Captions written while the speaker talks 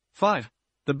5.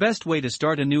 The best way to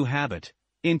start a new habit.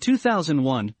 In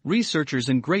 2001, researchers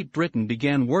in Great Britain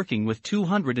began working with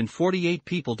 248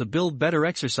 people to build better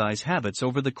exercise habits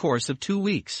over the course of 2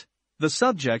 weeks. The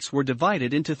subjects were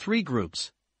divided into 3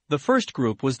 groups. The first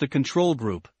group was the control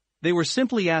group. They were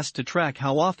simply asked to track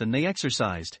how often they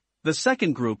exercised. The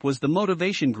second group was the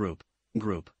motivation group.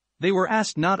 They were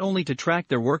asked not only to track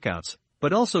their workouts,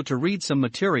 but also to read some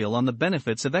material on the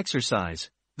benefits of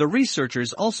exercise. The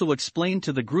researchers also explained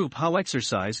to the group how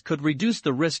exercise could reduce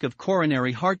the risk of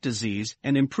coronary heart disease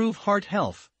and improve heart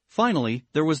health. Finally,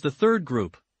 there was the third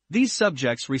group. These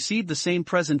subjects received the same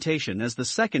presentation as the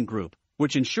second group,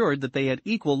 which ensured that they had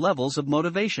equal levels of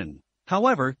motivation.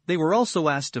 However, they were also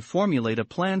asked to formulate a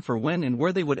plan for when and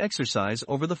where they would exercise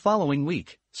over the following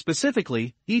week.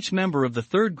 Specifically, each member of the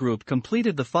third group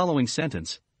completed the following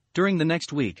sentence: "During the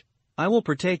next week, I will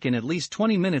partake in at least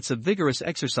 20 minutes of vigorous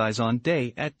exercise on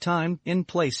day, at time, in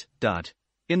place.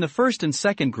 In the first and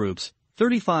second groups,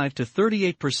 35 to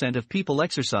 38% of people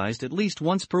exercised at least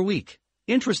once per week.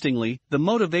 Interestingly, the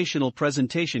motivational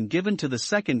presentation given to the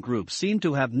second group seemed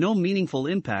to have no meaningful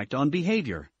impact on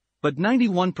behavior. But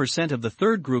 91% of the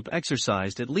third group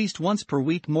exercised at least once per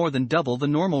week, more than double the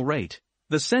normal rate.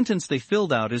 The sentence they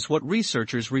filled out is what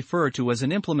researchers refer to as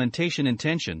an implementation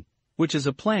intention, which is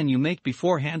a plan you make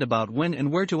beforehand about when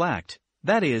and where to act.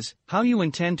 That is, how you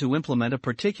intend to implement a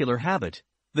particular habit.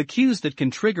 The cues that can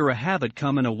trigger a habit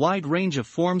come in a wide range of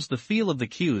forms. The feel of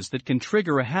the cues that can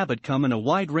trigger a habit come in a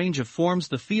wide range of forms.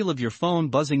 The feel of your phone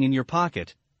buzzing in your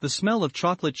pocket, the smell of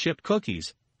chocolate chip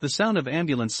cookies, the sound of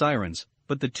ambulance sirens,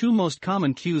 but the 2 most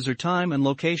common cues are time and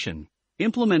location.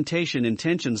 Implementation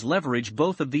intentions leverage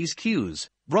both of these cues.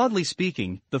 Broadly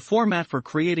speaking, the format for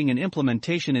creating an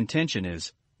implementation intention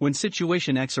is: when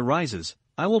situation X arises,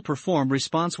 I will perform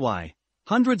response Y.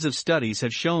 Hundreds of studies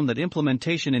have shown that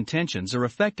implementation intentions are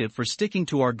effective for sticking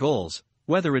to our goals,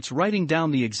 whether it's writing down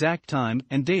the exact time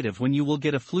and date of when you will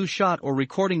get a flu shot or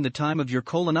recording the time of your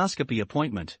colonoscopy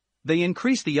appointment. They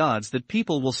increase the odds that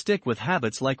people will stick with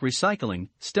habits like recycling,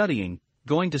 studying,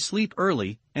 going to sleep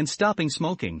early, and stopping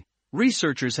smoking.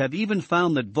 Researchers have even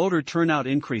found that voter turnout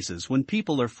increases when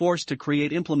people are forced to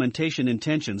create implementation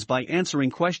intentions by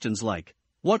answering questions like: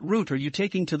 what route are you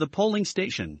taking to the polling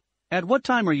station? At what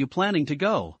time are you planning to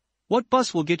go? What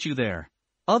bus will get you there?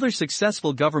 Other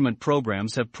successful government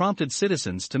programs have prompted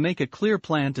citizens to make a clear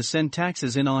plan to send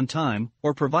taxes in on time,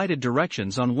 or provided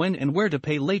directions on when and where to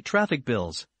pay late traffic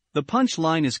bills. The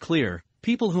punchline is clear: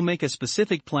 people who make a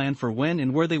specific plan for when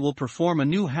and where they will perform a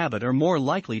new habit are more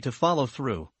likely to follow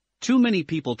through. Too many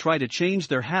people try to change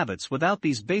their habits without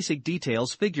these basic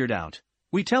details figured out.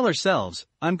 We tell ourselves,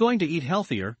 I'm going to eat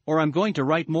healthier, or I'm going to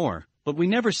write more, but we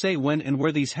never say when and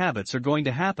where these habits are going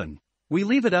to happen. We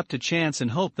leave it up to chance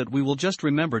and hope that we will just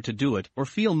remember to do it or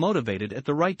feel motivated at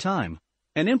the right time.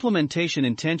 An implementation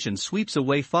intention sweeps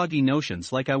away foggy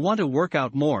notions like I want to work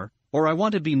out more, or I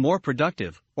want to be more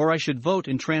productive, or I should vote,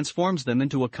 and transforms them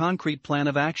into a concrete plan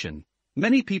of action.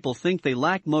 Many people think they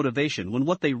lack motivation when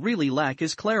what they really lack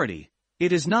is clarity.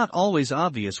 It is not always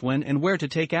obvious when and where to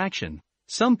take action.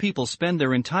 Some people spend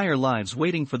their entire lives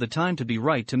waiting for the time to be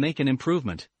right to make an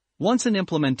improvement. Once an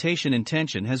implementation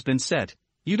intention has been set,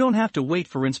 you don't have to wait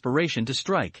for inspiration to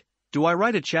strike. Do I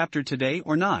write a chapter today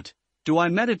or not? Do I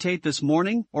meditate this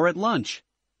morning or at lunch?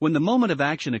 When the moment of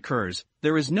action occurs,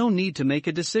 there is no need to make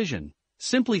a decision.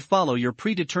 Simply follow your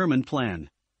predetermined plan.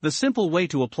 The simple way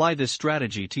to apply this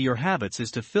strategy to your habits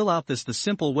is to fill out this. The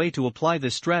simple way to apply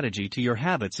this strategy to your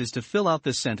habits is to fill out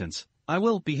this sentence: I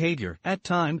will behavior at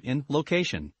time in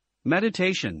location.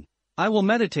 Meditation. I will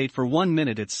meditate for 1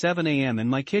 minute at 7 a.m. in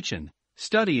my kitchen.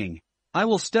 Studying. I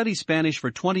will study Spanish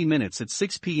for 20 minutes at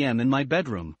 6 p.m. in my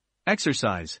bedroom.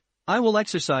 Exercise. I will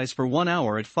exercise for 1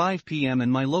 hour at 5 p.m.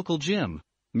 in my local gym.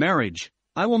 Marriage.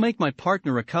 I will make my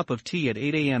partner a cup of tea at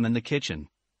 8 a.m. in the kitchen.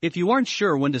 If you aren't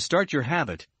sure when to start your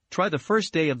habit, try the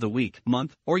first day of the week,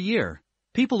 month, or year.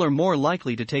 People are more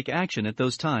likely to take action at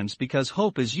those times because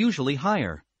hope is usually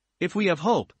higher. If we have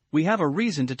hope, we have a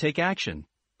reason to take action.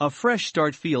 A fresh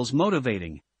start feels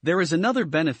motivating. There is another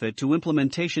benefit to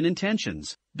implementation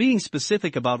intentions. Being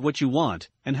specific about what you want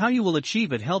and how you will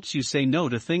achieve it helps you say no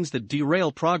to things that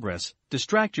derail progress,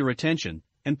 distract your attention,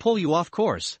 and pull you off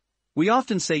course. We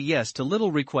often say yes to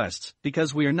little requests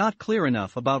because we are not clear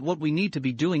enough about what we need to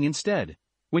be doing instead.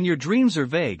 When your dreams are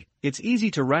vague, it's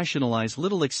easy to rationalize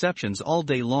little exceptions all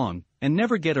day long and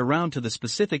never get around to the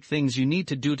specific things you need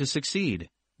to do to succeed.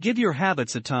 Give your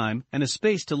habits a time and a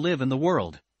space to live in the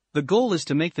world. The goal is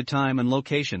to make the time and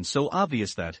location so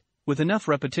obvious that, with enough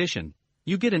repetition,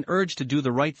 you get an urge to do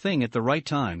the right thing at the right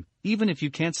time, even if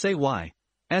you can't say why.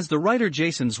 As the writer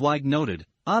Jason Zweig noted,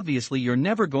 obviously you're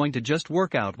never going to just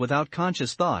work out without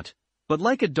conscious thought. But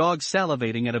like a dog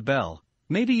salivating at a bell,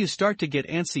 maybe you start to get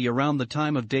antsy around the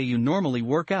time of day you normally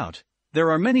work out. There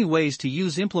are many ways to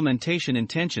use implementation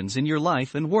intentions in your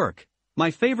life and work. My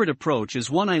favorite approach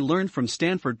is one I learned from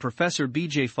Stanford professor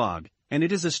B.J. Fogg, and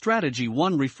it is a strategy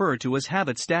one refer to as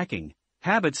habit stacking.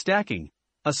 Habit stacking.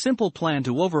 A simple plan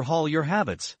to overhaul your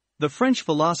habits. The French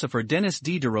philosopher Denis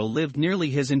Diderot lived nearly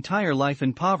his entire life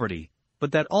in poverty,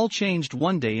 but that all changed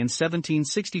one day in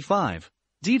 1765.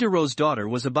 Diderot's daughter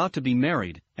was about to be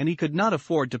married, and he could not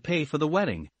afford to pay for the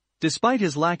wedding. Despite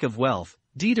his lack of wealth,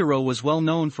 Diderot was well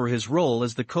known for his role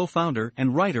as the co-founder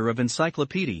and writer of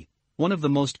Encyclopédie, one of the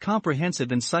most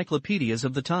comprehensive encyclopedias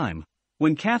of the time.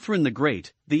 When Catherine the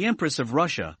Great, the Empress of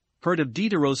Russia, heard of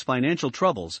Diderot's financial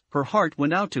troubles, her heart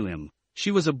went out to him.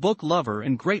 She was a book lover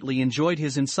and greatly enjoyed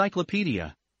his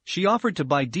encyclopedia. She offered to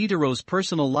buy Diderot's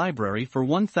personal library for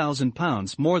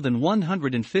 £1,000, more than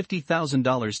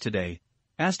 $150,000 today.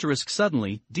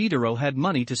 Suddenly, Diderot had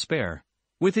money to spare.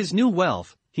 With his new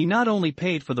wealth, he not only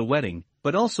paid for the wedding,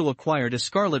 but also acquired a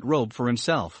scarlet robe for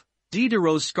himself.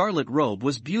 Diderot's scarlet robe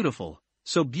was beautiful,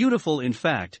 so beautiful in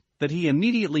fact, that he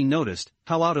immediately noticed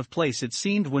how out of place it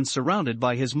seemed when surrounded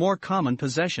by his more common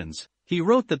possessions. He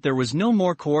wrote that there was no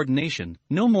more coordination,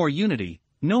 no more unity,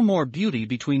 no more beauty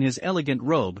between his elegant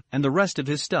robe and the rest of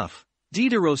his stuff.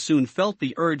 Diderot soon felt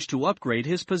the urge to upgrade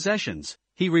his possessions.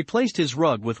 He replaced his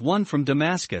rug with one from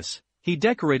Damascus. He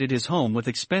decorated his home with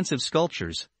expensive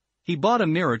sculptures. He bought a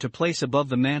mirror to place above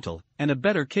the mantel, and a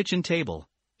better kitchen table.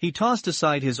 He tossed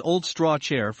aside his old straw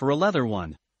chair for a leather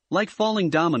one. Like falling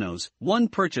dominoes, one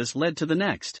purchase led to the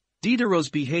next. Diderot's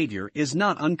behavior is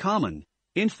not uncommon.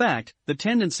 In fact, the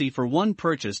tendency for one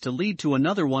purchase to lead to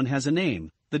another one has a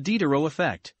name, the Diderot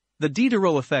effect. The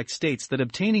Diderot effect states that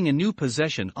obtaining a new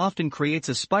possession often creates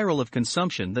a spiral of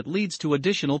consumption that leads to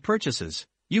additional purchases.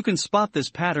 You can spot this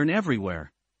pattern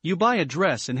everywhere. You buy a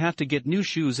dress and have to get new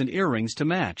shoes and earrings to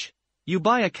match. You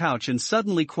buy a couch and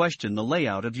suddenly question the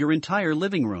layout of your entire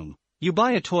living room. You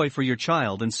buy a toy for your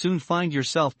child and soon find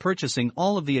yourself purchasing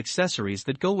all of the accessories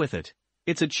that go with it.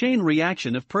 It's a chain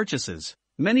reaction of purchases.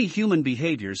 Many human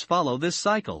behaviors follow this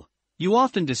cycle. You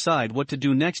often decide what to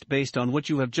do next based on what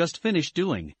you have just finished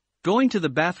doing. Going to the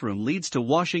bathroom leads to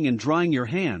washing and drying your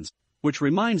hands, which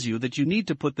reminds you that you need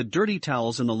to put the dirty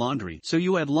towels in the laundry, so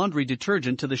you add laundry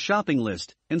detergent to the shopping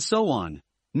list, and so on.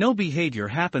 No behavior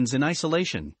happens in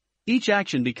isolation. Each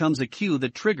action becomes a cue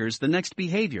that triggers the next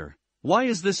behavior. Why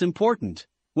is this important?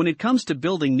 When it comes to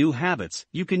building new habits,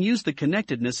 you can use the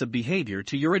connectedness of behavior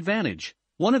to your advantage.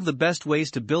 One of the best ways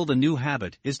to build a new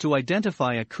habit is to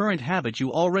identify a current habit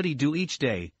you already do each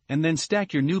day, and then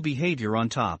stack your new behavior on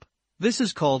top. This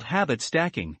is called habit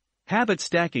stacking. Habit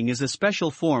stacking is a special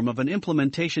form of an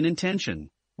implementation intention.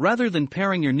 Rather than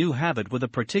pairing your new habit with a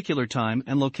particular time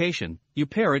and location, you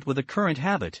pair it with a current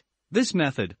habit. This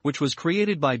method, which was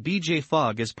created by B.J.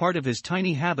 Fogg as part of his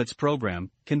Tiny Habits program,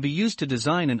 can be used to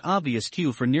design an obvious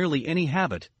cue for nearly any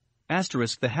habit.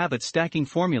 The habit stacking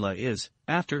formula is,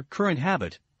 after current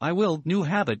habit, I will new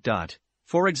habit.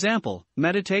 For example,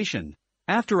 meditation.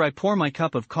 After I pour my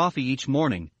cup of coffee each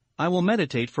morning, I will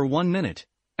meditate for 1 minute.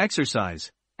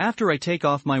 Exercise. After I take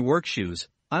off my work shoes,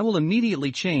 I will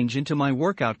immediately change into my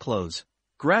workout clothes.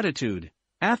 Gratitude.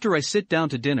 After I sit down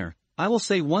to dinner, I will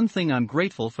say one thing I'm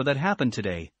grateful for that happened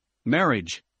today.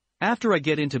 Marriage. After I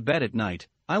get into bed at night,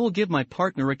 I will give my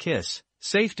partner a kiss.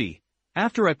 Safety.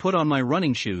 After I put on my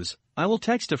running shoes, I will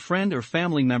text a friend or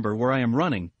family member where I am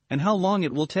running, and how long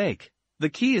it will take. The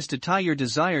key is to tie your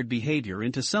desired behavior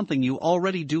into something you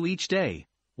already do each day.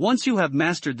 Once you have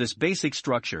mastered this basic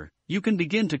structure, you can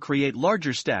begin to create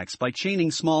larger stacks by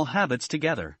chaining small habits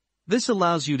together. This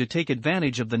allows you to take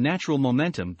advantage of the natural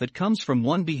momentum that comes from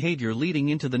one behavior leading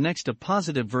into the next, a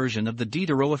positive version of the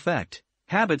Diderot effect.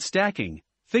 Habit stacking.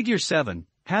 Figure 7.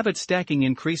 Habit stacking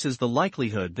increases the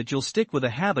likelihood that you'll stick with a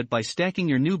habit by stacking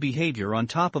your new behavior on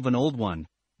top of an old one.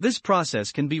 This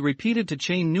process can be repeated to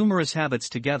chain numerous habits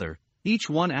together, each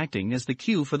one acting as the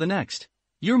cue for the next.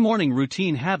 Your morning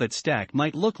routine habit stack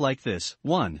might look like this.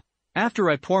 1. After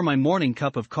I pour my morning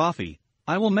cup of coffee,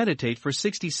 I will meditate for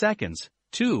 60 seconds.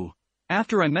 2.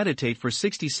 After I meditate for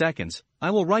 60 seconds, I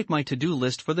will write my to-do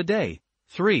list for the day.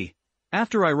 3.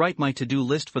 After I write my to-do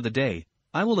list for the day,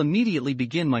 I will immediately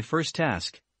begin my first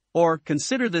task. Or,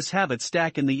 consider this habit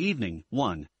stack in the evening.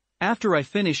 1. After I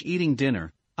finish eating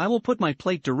dinner, I will put my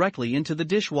plate directly into the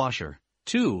dishwasher.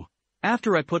 2.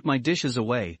 After I put my dishes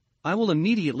away, I will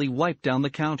immediately wipe down the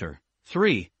counter.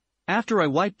 3. After I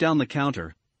wipe down the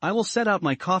counter, I will set out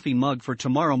my coffee mug for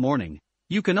tomorrow morning.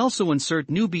 You can also insert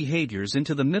new behaviors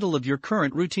into the middle of your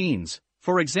current routines.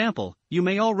 For example, you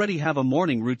may already have a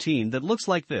morning routine that looks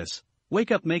like this: wake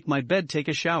up, make my bed, take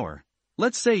a shower.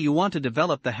 Let's say you want to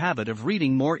develop the habit of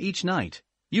reading more each night.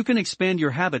 You can expand your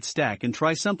habit stack and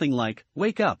try something like: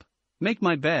 wake up, make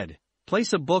my bed,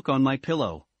 place a book on my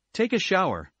pillow, take a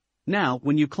shower. Now,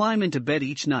 when you climb into bed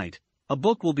each night, a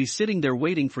book will be sitting there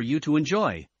waiting for you to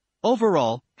enjoy.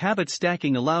 Overall, habit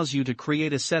stacking allows you to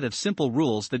create a set of simple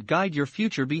rules that guide your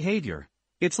future behavior.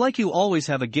 It's like you always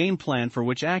have a game plan for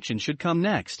which action should come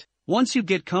next. Once you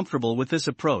get comfortable with this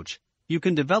approach, you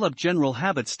can develop general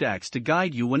habit stacks to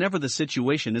guide you whenever the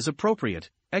situation is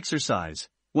appropriate. Exercise.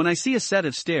 When I see a set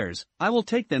of stairs, I will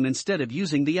take them instead of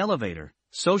using the elevator.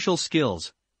 Social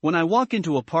skills. When I walk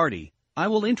into a party, I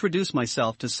will introduce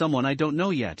myself to someone I don't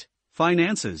know yet.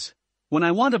 Finances. When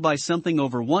I want to buy something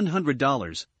over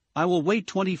 $100, I will wait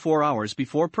 24 hours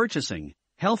before purchasing.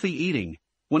 Healthy eating.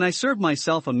 When I serve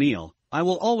myself a meal, I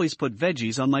will always put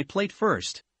veggies on my plate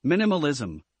first.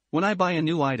 Minimalism. When I buy a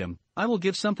new item, I will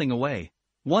give something away.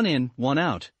 One in, one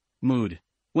out. Mood.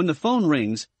 When the phone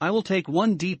rings, I will take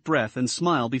one deep breath and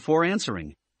smile before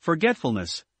answering.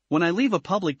 Forgetfulness. When I leave a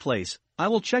public place, I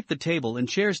will check the table and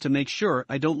chairs to make sure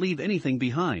I don't leave anything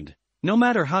behind. No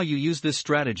matter how you use this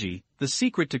strategy, the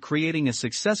secret to creating a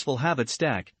successful habit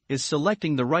stack is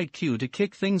selecting the right cue to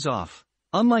kick things off.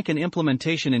 Unlike an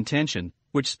implementation intention,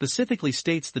 which specifically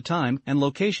states the time and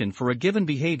location for a given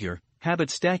behavior, habit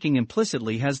stacking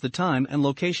implicitly has the time and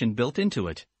location built into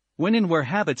it. When and where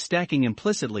habit stacking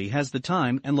implicitly has the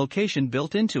time and location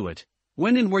built into it.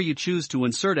 When and where you choose to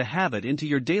insert a habit into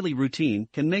your daily routine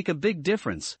can make a big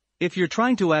difference. If you're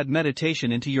trying to add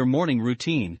meditation into your morning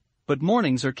routine, but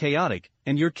mornings are chaotic,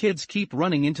 and your kids keep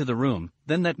running into the room,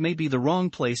 then that may be the wrong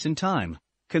place and time.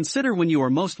 Consider when you are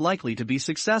most likely to be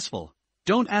successful.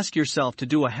 Don't ask yourself to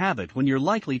do a habit when you're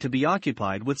likely to be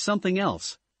occupied with something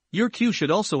else. Your cue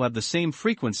should also have the same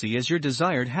frequency as your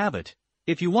desired habit.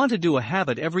 If you want to do a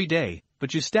habit every day,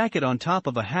 but you stack it on top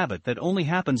of a habit that only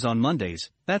happens on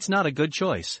Mondays, that's not a good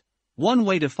choice. One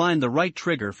way to find the right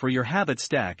trigger for your habit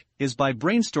stack is by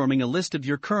brainstorming a list of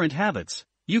your current habits.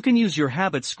 You can use your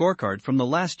habit scorecard from the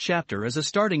last chapter as a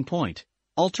starting point.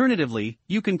 Alternatively,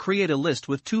 you can create a list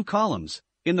with 2 columns.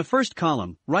 In the first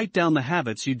column, write down the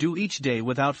habits you do each day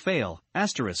without fail,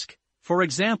 asterisk. For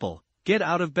example, get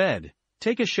out of bed,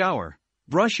 take a shower,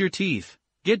 brush your teeth,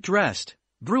 get dressed,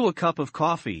 brew a cup of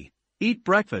coffee, eat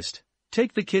breakfast,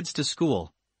 take the kids to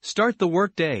school, start the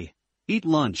work day, eat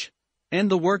lunch, end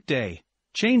the work day,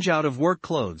 change out of work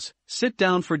clothes, sit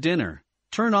down for dinner,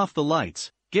 turn off the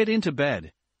lights, get into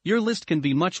bed. Your list can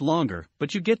be much longer,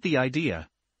 but you get the idea.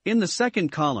 In the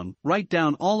second column, write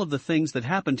down all of the things that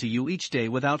happen to you each day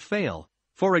without fail.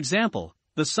 For example,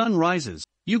 the sun rises,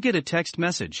 you get a text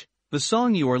message. The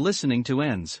song you are listening to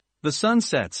ends. The sun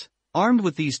sets. Armed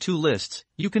with these 2 lists,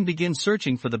 you can begin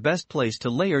searching for the best place to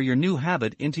layer your new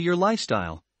habit into your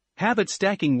lifestyle. Habit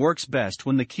stacking works best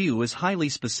when the cue is highly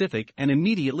specific and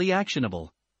immediately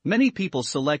actionable. Many people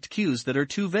select cues that are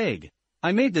too vague.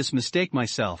 I made this mistake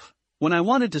myself. When I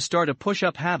wanted to start a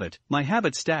push-up habit, my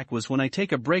habit stack was: when I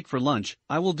take a break for lunch,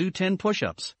 I will do 10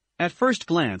 push-ups. At first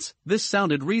glance, this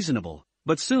sounded reasonable,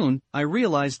 but soon, I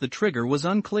realized the trigger was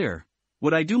unclear.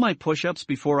 Would I do my push-ups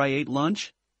before I ate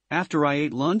lunch? After I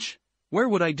ate lunch? Where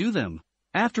would I do them?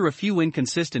 After a few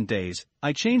inconsistent days,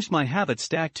 I changed my habit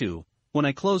stack to: when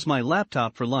I close my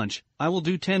laptop for lunch, I will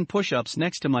do 10 push-ups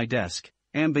next to my desk.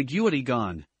 Ambiguity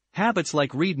gone. Habits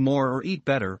like read more or eat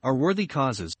better are worthy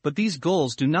causes, but these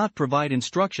goals do not provide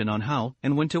instruction on how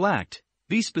and when to act.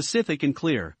 Be specific and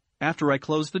clear. After I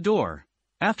close the door.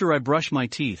 After I brush my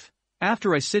teeth.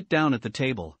 After I sit down at the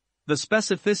table. The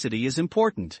specificity is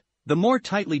important. The more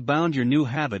tightly bound your new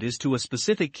habit is to a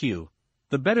specific cue,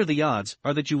 the better the odds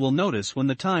are that you will notice when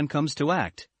the time comes to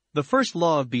act. The first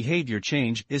law of behavior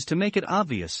change is to make it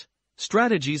obvious.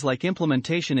 Strategies like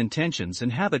implementation intentions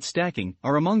and habit stacking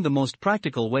are among the most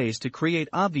practical ways to create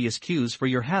obvious cues for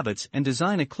your habits and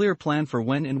design a clear plan for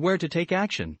when and where to take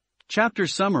action. Chapter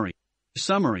Summary.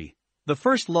 Summary. The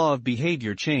first law of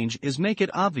behavior change is make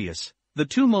it obvious. The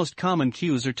 2 most common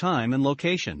cues are time and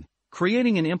location.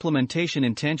 Creating an implementation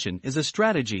intention is a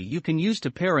strategy you can use to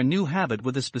pair a new habit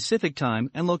with a specific time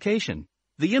and location.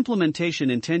 The implementation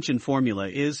intention formula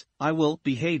is: I will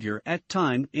behavior at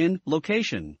time in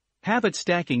location. Habit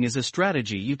stacking is a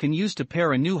strategy you can use to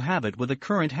pair a new habit with a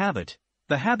current habit.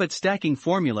 The habit stacking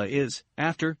formula is: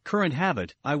 after current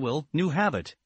habit, I will new habit.